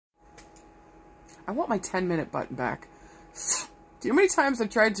I want my 10-minute button back. Do you know how many times I've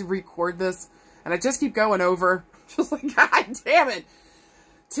tried to record this and I just keep going over? Just like, God damn it.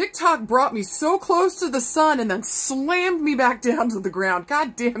 TikTok brought me so close to the sun and then slammed me back down to the ground.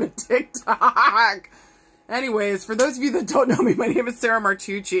 God damn it, TikTok. Anyways, for those of you that don't know me, my name is Sarah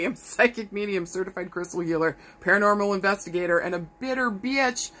Martucci. I'm a psychic medium, certified crystal healer, paranormal investigator, and a bitter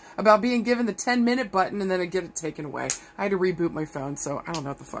bitch about being given the 10-minute button and then I get it taken away. I had to reboot my phone, so I don't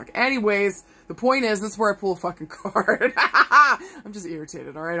know what the fuck. Anyways, the point is, this is where I pull a fucking card. I'm just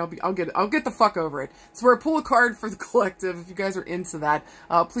irritated, all right? I'll get the fuck over it. It's where I pull a card for the collective. If you guys are into that,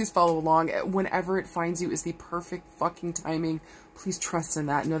 please follow along. Whenever it finds you is the perfect fucking timing. Please trust in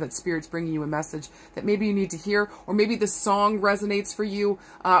that. Know that Spirit's bringing you a message that maybe you need to hear, or maybe the song resonates for you,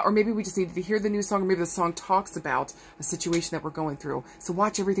 or maybe we just needed to hear the new song, or maybe the song talks about a situation that we're going through. So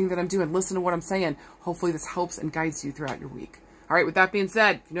watch everything that I'm doing. Listen to what I'm saying. Hopefully this helps and guides you throughout your week. All right, with that being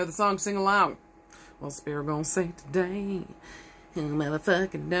said, if you know the song, sing along. Well, Spirit gonna say today, who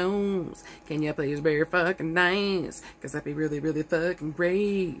motherfucking knows? Can you please be fucking nice? Cause that'd be really, really fucking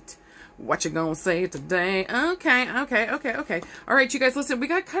great. What you gonna say today? Okay. All right, you guys, listen, we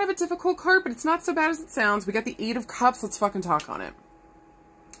got kind of a difficult card, but it's not so bad as it sounds. We got the 8 of Cups. Let's fucking talk on it.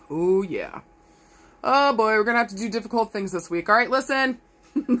 Oh, yeah. Oh, boy, we're gonna have to do difficult things this week. All right, listen.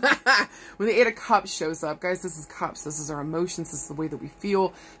 When the 8 of Cups shows up, guys, this is Cups. This is our emotions. This is the way that we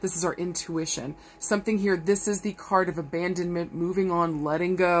feel. This is our intuition. Something here, this is the card of abandonment, moving on,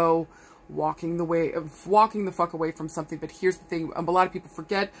 letting go, walking the fuck away from something. But here's the thing, a lot of people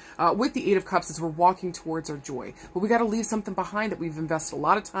forget with the 8 of Cups is we're walking towards our joy, but we got to leave something behind that we've invested a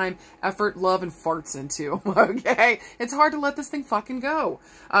lot of time, effort, love, and farts into. Okay, it's hard to let this thing fucking go.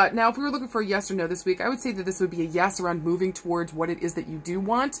 Now, if we were looking for a yes or no this week, I would say that this would be a yes around moving towards what it is that you do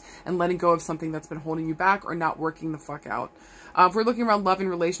want and letting go of something that's been holding you back or not working the fuck out. If we're looking around love and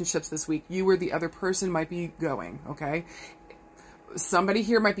relationships this week, you or the other person might be going, okay? Somebody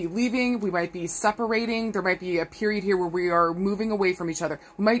here might be leaving. We might be separating. There might be a period here where we are moving away from each other.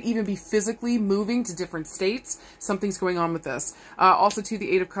 We might even be physically moving to different states. Something's going on with this. Also, too, the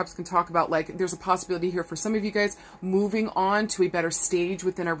 8 of Cups can talk about, like, there's a possibility here for some of you guys moving on to a better stage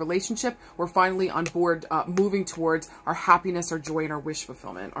within our relationship. We're finally on board, moving towards our happiness, our joy, and our wish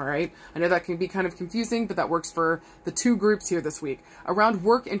fulfillment, all right? I know that can be kind of confusing, but that works for the 2 groups here this week. Around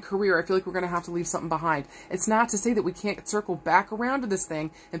work and career, I feel like we're going to have to leave something behind. It's not to say that we can't circle back around to this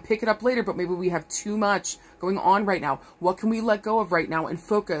thing and pick it up later, but maybe we have too much going on right now. What can we let go of right now and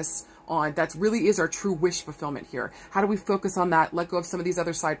focus on? That really is our true wish fulfillment here. How do we focus on that, let go of some of these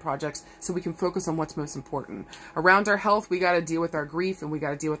other side projects so we can focus on what's most important? Around our health, we got to deal with our grief and we got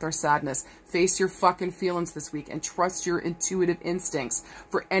to deal with our sadness. Face your fucking feelings this week and trust your intuitive instincts.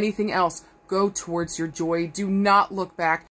 For anything else, go towards your joy. Do not look back.